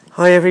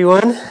Hi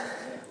everyone.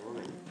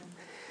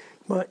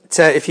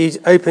 If you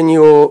open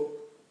your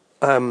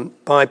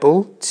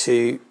Bible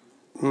to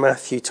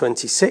Matthew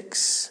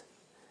 26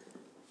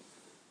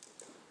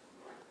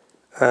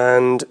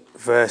 and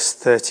verse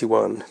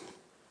 31.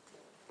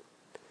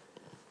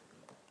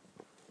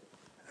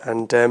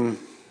 And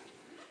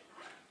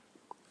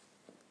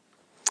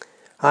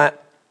I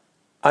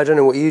don't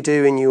know what you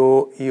do in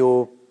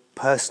your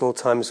personal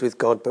times with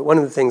God, but one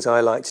of the things I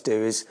like to do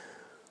is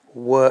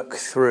work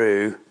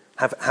through,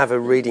 have a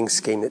reading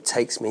scheme that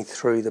takes me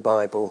through the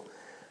Bible,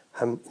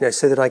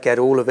 so that I get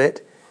all of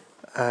it,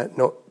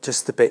 not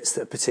just the bits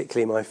that are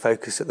particularly my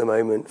focus at the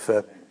moment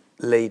for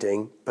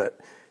leading, but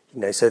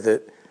so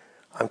that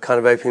I'm kind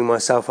of opening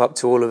myself up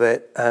to all of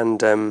it.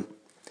 And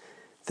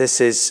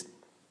this is,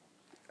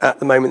 at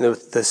the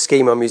moment, the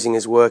scheme I'm using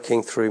is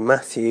working through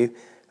Matthew,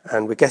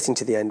 and we're getting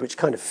to the end, which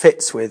kind of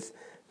fits with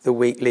the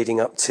week leading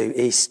up to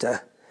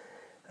Easter.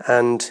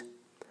 And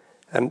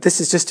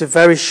this is just a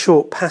very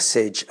short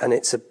passage, and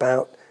it's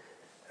about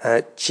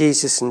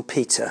Jesus and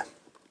Peter.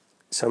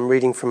 So I'm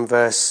reading from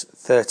verse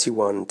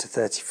 31 to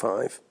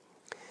 35.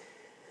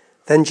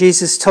 Then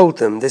Jesus told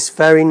them, "This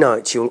very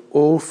night you'll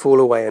all fall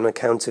away on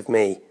account of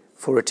me,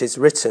 for it is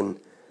written,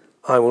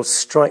 I will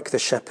strike the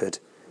shepherd,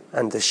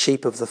 and the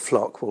sheep of the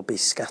flock will be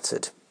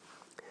scattered.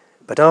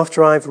 But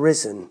after I've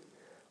risen,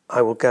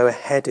 I will go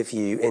ahead of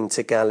you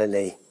into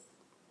Galilee."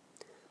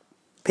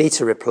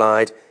 Peter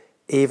replied,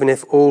 "Even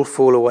if all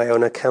fall away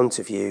on account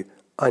of you,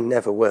 I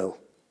never will."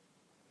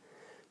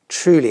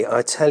 "Truly,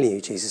 I tell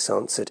you," Jesus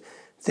answered,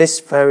 "this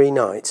very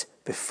night,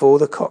 before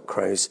the cock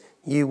crows,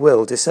 you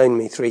will disown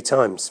me 3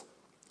 times.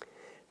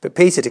 But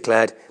Peter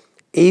declared,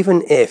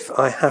 "Even if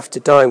I have to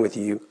die with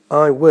you,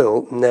 I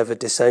will never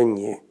disown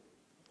you."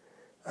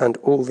 And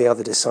all the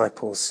other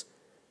disciples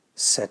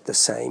said the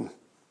same.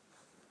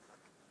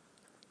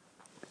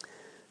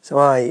 So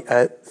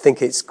I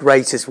think it's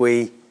great as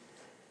we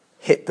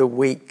hit the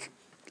week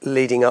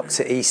leading up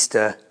to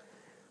Easter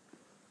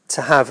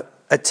to have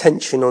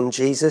attention on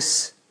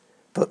Jesus,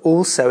 but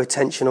also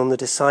attention on the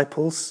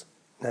disciples.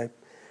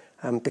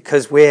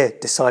 Because we're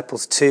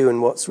disciples too,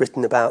 and what's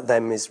written about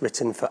them is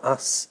written for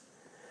us.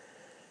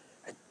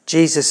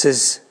 Jesus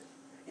is,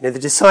 the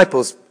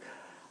disciples,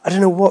 I don't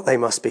know what they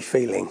must be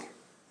feeling,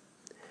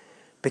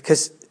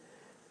 because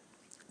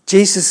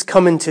Jesus has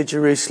come into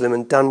Jerusalem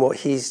and done what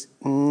he's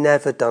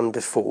never done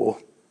before.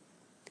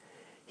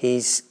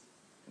 He's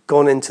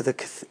gone into the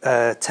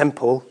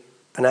temple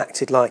and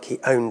acted like he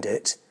owned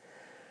it.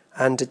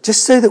 And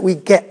just so that we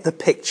get the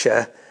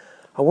picture,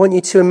 I want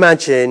you to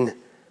imagine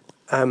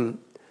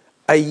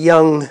a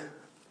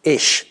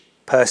young-ish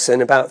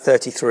person, about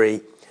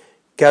 33,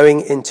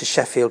 going into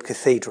Sheffield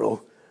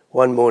Cathedral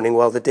one morning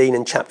while the Dean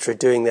and Chapter are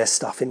doing their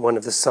stuff in one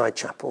of the side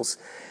chapels.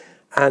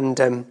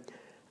 And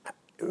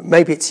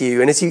maybe it's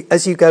you. And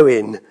as you go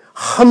in,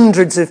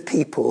 hundreds of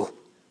people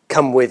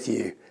come with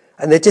you.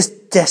 And they're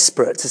just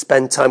desperate to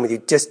spend time with you,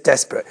 just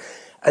desperate.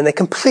 And they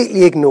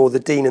completely ignore the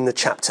Dean and the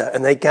Chapter,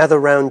 and they gather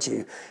round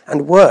you.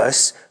 And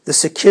worse, the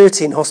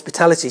security and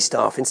hospitality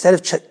staff, instead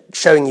of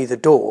showing you the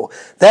door,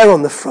 they're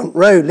on the front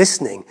row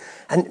listening.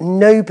 And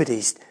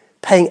nobody's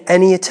paying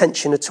any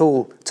attention at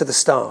all to the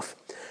staff.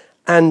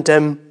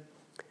 And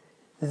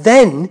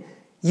then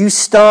you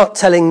start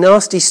telling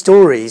nasty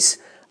stories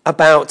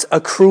about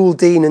a cruel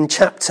Dean and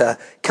Chapter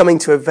coming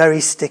to a very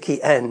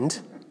sticky end.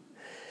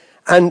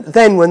 And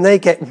then when they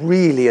get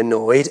really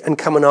annoyed and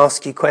come and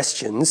ask you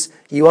questions,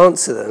 you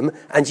answer them,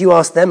 and you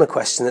ask them a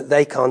question that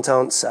they can't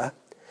answer.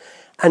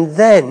 And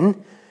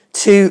then,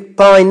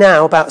 by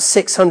now about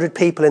 600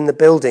 people in the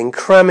building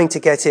cramming to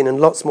get in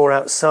and lots more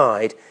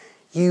outside,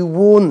 you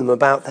warn them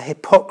about the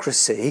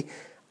hypocrisy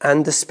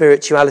and the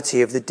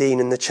spirituality of the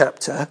Dean and the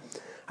Chapter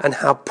and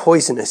how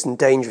poisonous and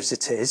dangerous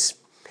it is.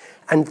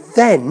 And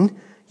then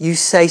you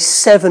say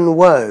 7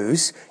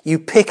 woes, you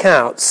pick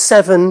out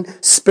 7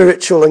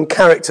 spiritual and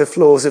character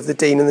flaws of the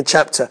Dean and the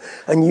Chapter,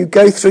 and you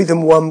go through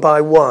them one by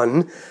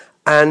one,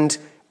 and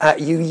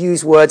you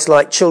use words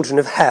like children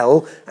of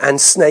hell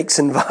and snakes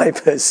and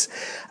vipers.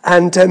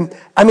 And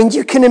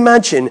you can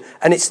imagine,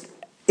 and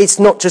it's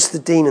not just the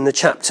Dean and the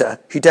Chapter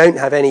who don't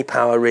have any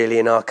power really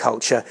in our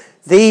culture.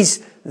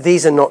 These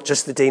are not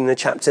just the Dean and the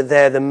Chapter,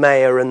 they're the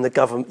mayor and the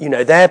government.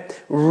 They're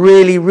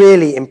really,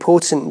 really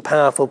important and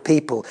powerful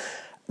people.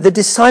 The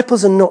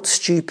disciples are not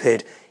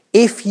stupid.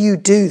 If you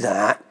do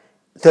that,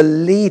 the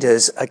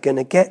leaders are going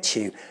to get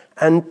you.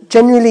 And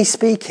generally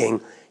speaking,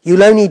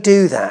 you'll only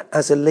do that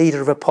as a leader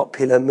of a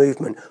popular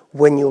movement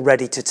when you're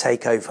ready to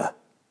take over.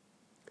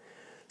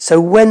 So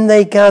when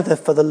they gather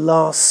for the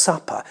Last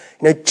Supper,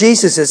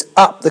 Jesus has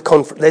upped the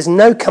conference. There's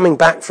no coming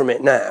back from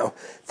it now.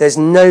 There's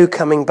no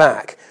coming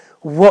back.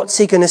 What's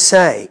he going to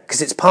say?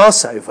 Because it's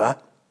Passover.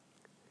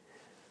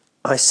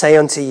 "I say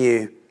unto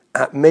you,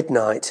 at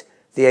midnight,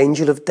 the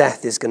angel of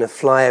death is going to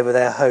fly over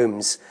their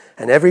homes,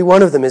 and every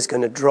one of them is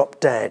going to drop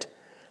dead.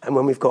 And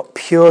when we've got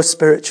pure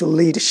spiritual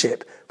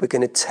leadership, we're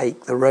going to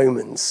take the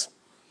Romans."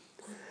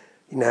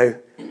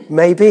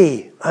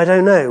 Maybe, I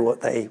don't know what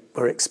they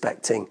were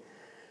expecting,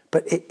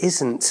 but it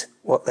isn't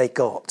what they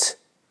got.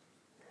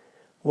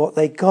 What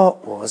they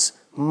got was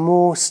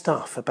more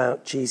stuff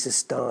about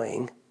Jesus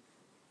dying.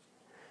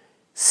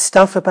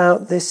 Stuff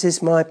about this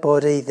is my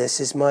body, this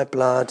is my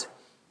blood.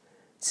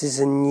 This is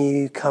a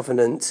new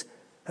covenant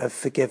of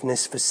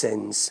forgiveness for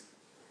sins.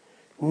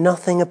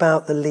 Nothing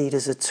about the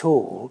leaders at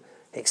all,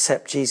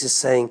 except Jesus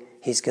saying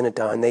he's going to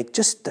die, and they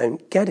just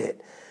don't get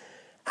it.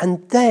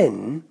 And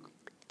then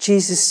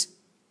Jesus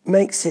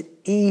makes it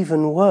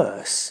even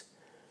worse,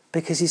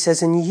 because he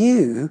says, and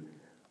you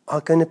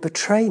are going to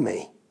betray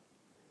me.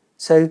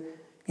 So,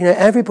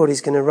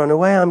 everybody's going to run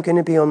away. I'm going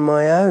to be on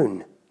my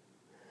own.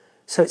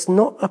 So it's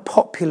not a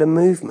popular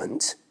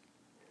movement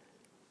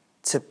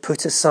to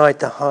put aside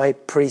the high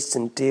priest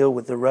and deal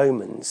with the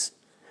Romans.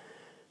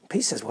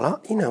 Peter says,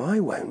 well, I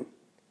won't.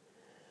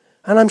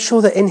 And I'm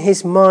sure that in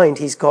his mind,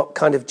 he's got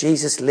kind of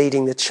Jesus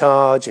leading the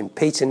charge and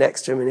Peter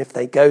next to him. And if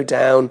they go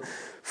down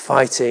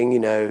fighting,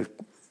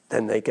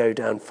 then they go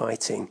down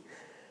fighting.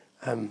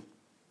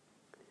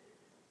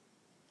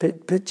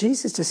 But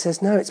Jesus just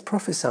says, no, it's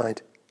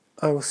prophesied.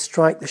 I will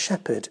strike the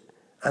shepherd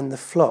and the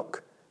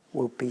flock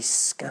will be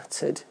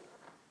scattered.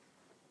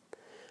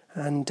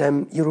 And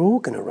you're all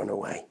going to run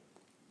away.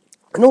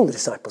 And all the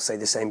disciples say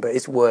the same, but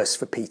it's worse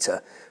for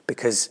Peter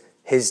because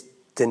his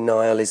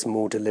denial is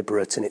more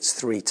deliberate and it's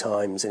 3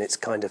 times and it's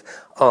kind of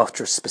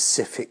after a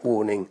specific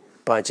warning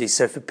by Jesus.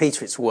 So for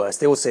Peter it's worse.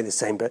 They all say the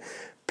same, but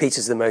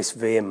Peter's the most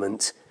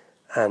vehement,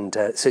 and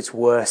so it's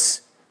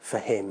worse for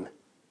him.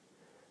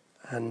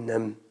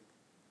 And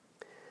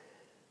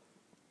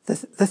the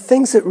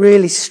things that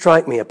really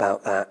strike me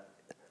about that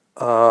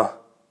are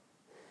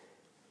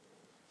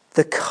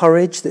the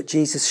courage that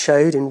Jesus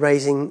showed in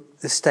raising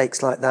the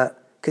stakes like that,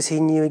 because he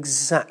knew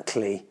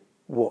exactly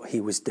what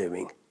he was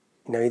doing.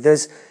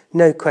 There's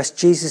no question.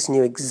 Jesus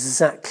knew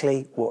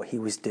exactly what he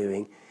was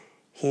doing.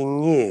 He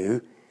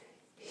knew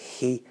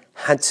he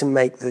had to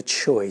make the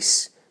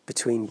choice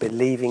between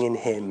believing in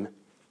him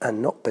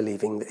and not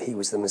believing that he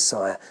was the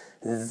Messiah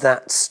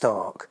that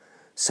stark,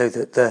 so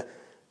that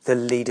the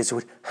leaders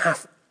would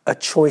have a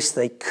choice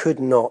they could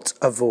not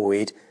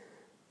avoid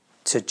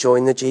to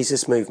join the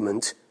Jesus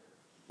movement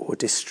or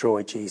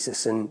destroy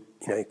Jesus. And,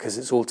 because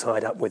it's all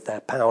tied up with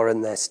their power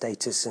and their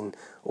status and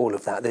all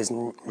of that. There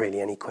isn't really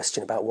any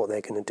question about what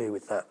they're going to do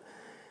with that.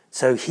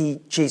 So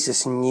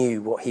Jesus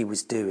knew what he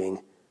was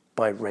doing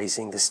by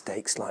raising the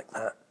stakes like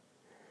that.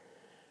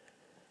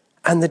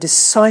 And the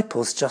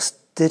disciples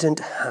just didn't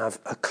have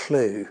a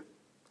clue,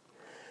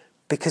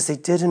 because they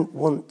didn't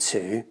want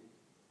to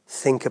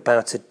think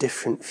about a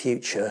different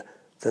future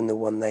than the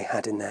one they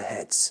had in their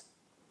heads,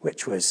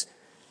 which was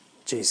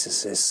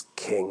Jesus is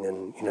king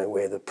and,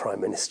 we're the prime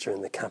minister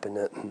and the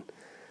cabinet and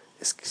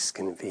it's just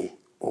going to be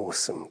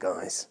awesome,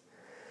 guys.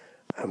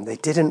 They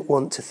didn't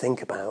want to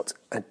think about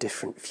a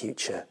different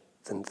future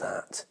than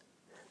that.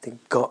 They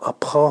got a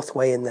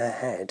pathway in their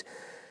head.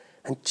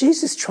 And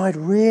Jesus tried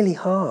really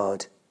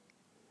hard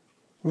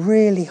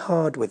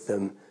with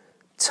them,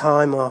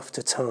 time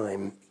after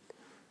time,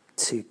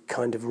 to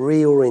kind of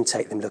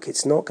reorientate them. Look,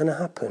 it's not going to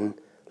happen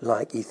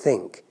like you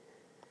think.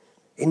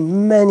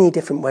 In many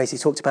different ways. He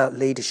talked about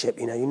leadership.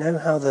 You know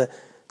how the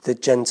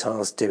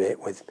Gentiles do it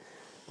with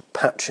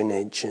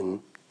patronage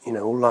and,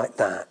 all like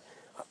that.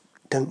 I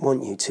don't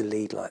want you to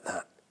lead like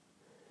that.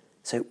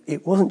 So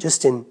it wasn't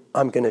just in,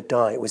 I'm going to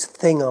die. It was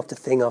thing after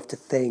thing after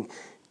thing,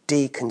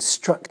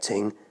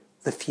 deconstructing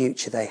the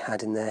future they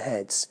had in their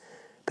heads.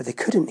 But they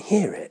couldn't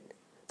hear it.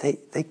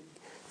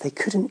 They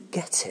couldn't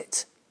get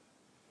it.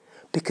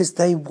 Because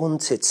they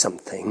wanted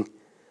something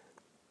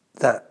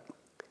that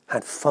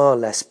had far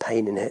less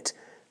pain in it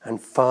and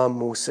far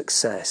more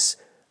success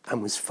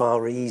and was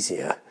far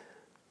easier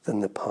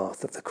than the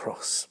path of the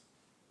cross.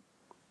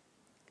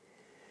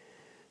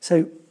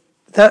 So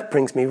that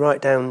brings me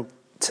right down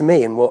to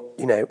me and what,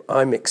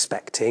 I'm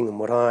expecting and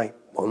what I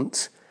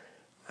want,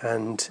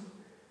 and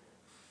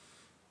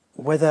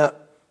whether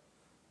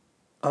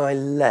I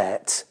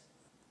let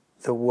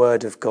the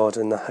Word of God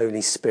and the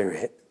Holy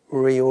Spirit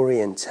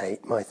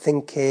reorientate my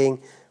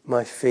thinking,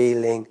 my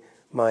feeling,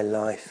 my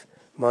life,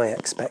 my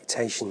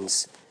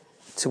expectations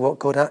to what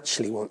God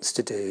actually wants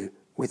to do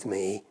with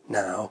me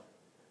now,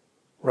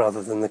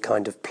 rather than the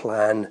kind of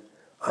plan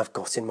I've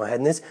got in my head.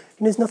 And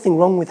there's nothing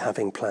wrong with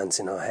having plans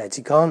in our heads.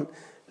 You can't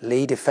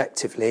lead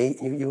effectively.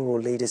 You're all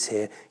leaders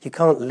here. You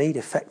can't lead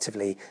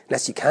effectively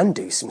unless you can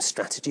do some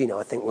strategy.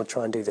 I think we'll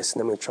try and do this and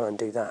then we'll try and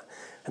do that.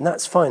 And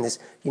that's fine. There's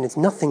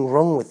nothing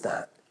wrong with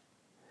that.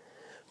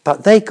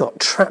 But they got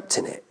trapped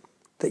in it.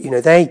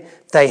 That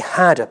they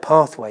had a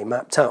pathway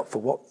mapped out for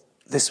what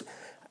this,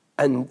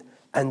 and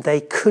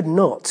they could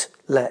not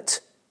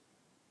let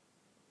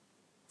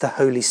the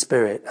Holy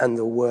Spirit and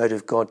the Word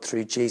of God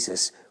through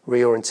Jesus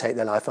reorientate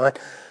their life. I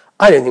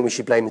don't think we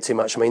should blame them too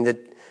much.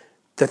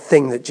 The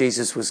thing that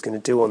Jesus was going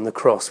to do on the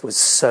cross was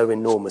so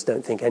enormous. I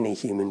don't think any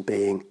human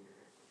being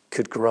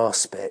could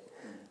grasp it.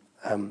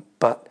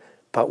 But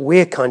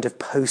we're kind of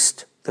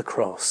post the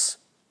cross.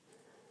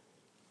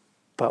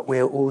 But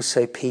we're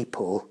also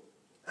people,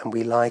 and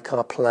we like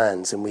our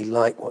plans and we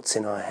like what's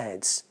in our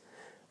heads.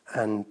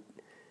 And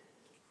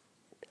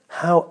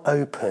how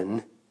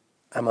open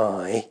am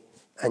I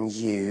and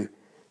you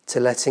to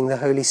letting the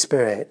Holy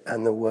Spirit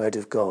and the Word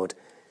of God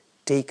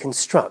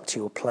deconstruct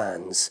your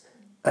plans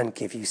and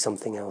give you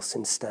something else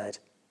instead.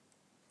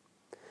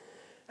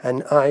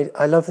 And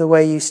I love the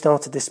way you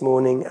started this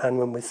morning,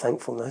 Anwen, with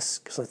thankfulness,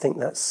 because I think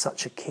that's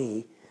such a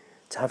key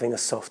to having a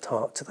soft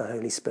heart to the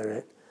Holy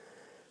Spirit.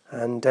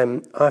 And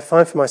I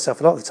find for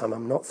myself a lot of the time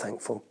I'm not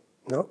thankful,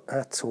 not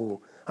at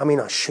all. I mean,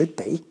 I should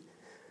be.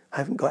 I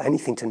haven't got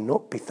anything to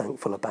not be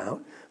thankful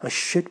about. I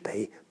should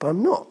be, but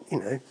I'm not,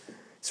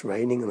 It's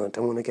raining and I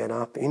don't want to get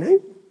up,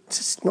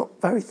 just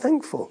not very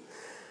thankful.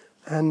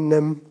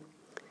 And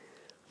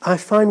I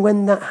find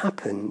when that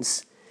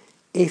happens,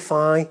 if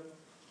I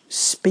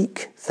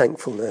speak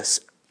thankfulness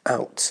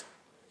out,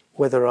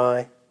 whether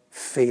I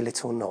feel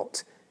it or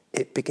not,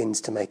 it begins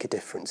to make a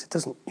difference. It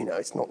doesn't,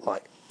 it's not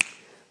like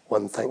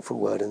one thankful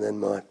word and then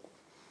my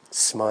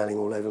smiling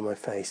all over my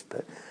face.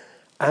 But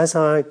as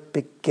I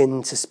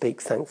begin to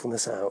speak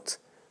thankfulness out,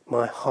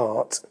 my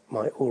heart,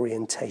 my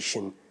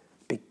orientation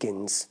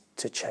begins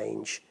to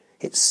change.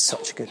 It's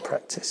such a good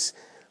practice.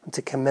 And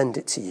to commend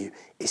it to you,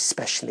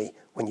 especially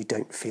when you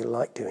don't feel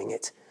like doing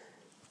it.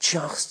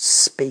 Just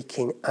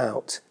speaking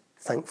out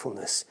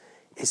thankfulness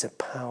is a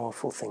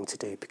powerful thing to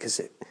do, because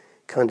it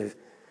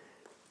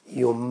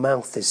your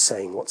mouth is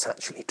saying what's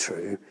actually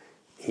true,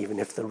 even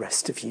if the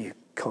rest of you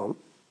can't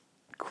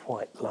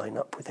quite line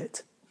up with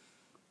it.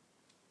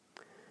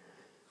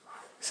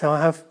 So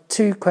I have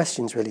two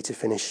questions really to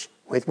finish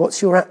with.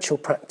 What's your actual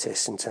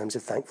practice in terms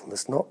of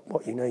thankfulness? Not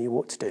what you know you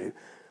ought to do,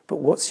 but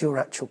what's your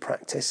actual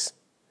practice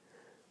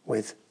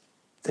with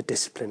the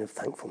discipline of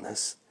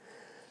thankfulness?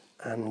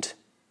 And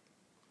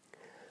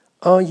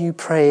are you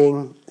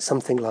praying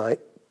something like,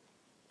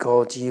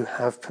 God, you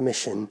have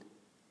permission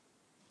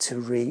to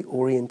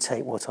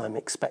reorientate what I'm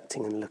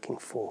expecting and looking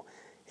for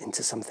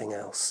into something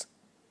else?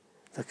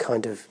 The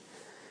kind of,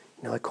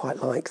 I quite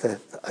like the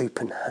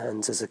open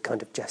hands as a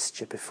kind of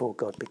gesture before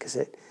God, because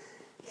it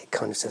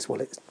kind of says,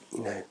 well,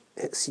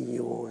 it's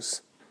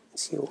yours.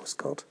 It's yours,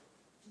 God.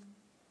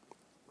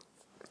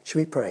 Should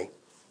we pray?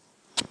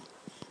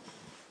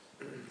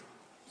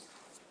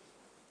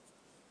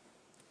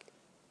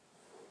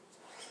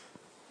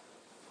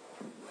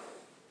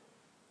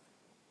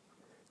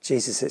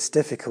 Jesus, it's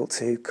difficult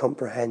to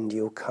comprehend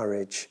your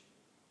courage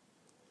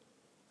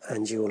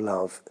and your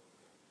love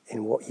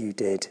in what you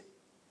did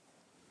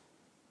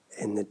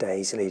in the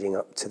days leading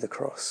up to the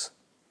cross.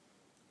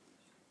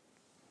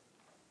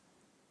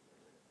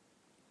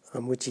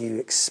 And would you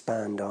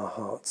expand our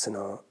hearts and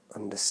our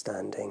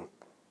understanding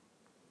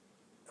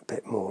a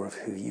bit more of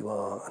who you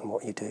are and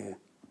what you do?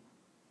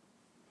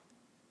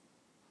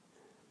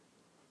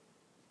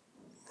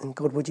 And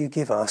God, would you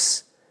give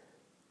us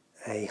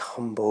a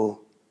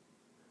humble,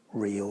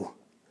 real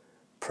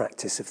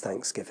practice of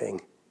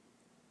thanksgiving?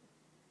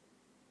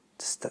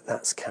 Just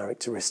that's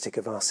characteristic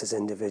of us as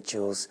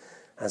individuals,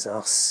 as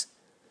us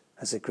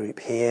as a group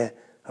here,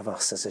 of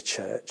us as a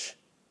church.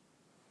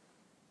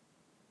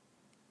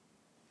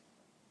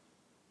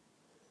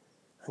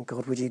 And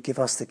God, would you give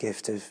us the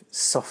gift of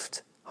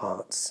soft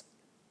hearts,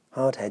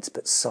 hard heads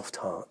but soft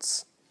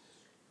hearts,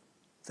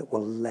 that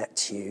will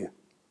let you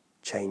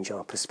change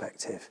our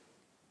perspective.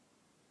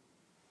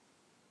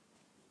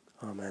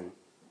 Amen.